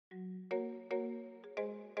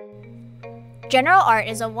General Art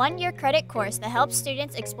is a one-year credit course that helps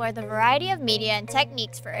students explore the variety of media and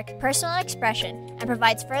techniques for personal expression and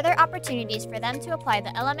provides further opportunities for them to apply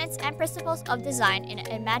the elements and principles of design in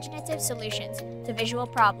imaginative solutions to visual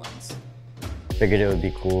problems. Figured it would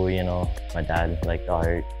be cool, you know, my dad liked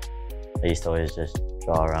art. I used to always just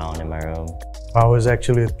draw around in my room. I was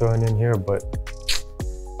actually thrown in here, but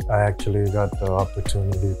I actually got the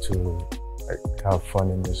opportunity to have fun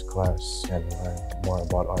in this class and learn more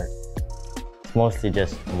about art. It's mostly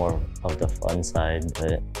just more of the fun side,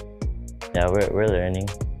 but yeah, we're learning.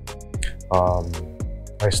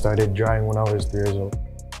 I started drawing when I was 3 years old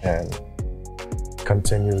and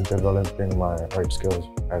continued developing my art skills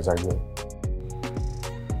as I grew.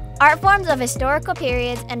 Art forms of historical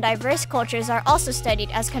periods and diverse cultures are also studied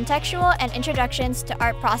as contextual and introductions to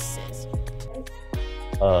art processes.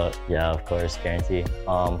 Yeah, of course, guarantee.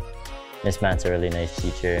 Miss Matt's a really nice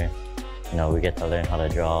teacher. You know, we get to learn how to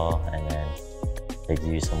draw and then like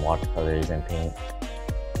use some watercolors and paint.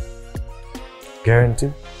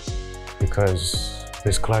 Guarantee, because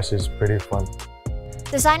this class is pretty fun.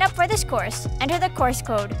 To sign up for this course, enter the course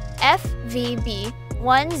code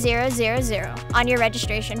FVB1000 on your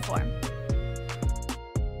registration form.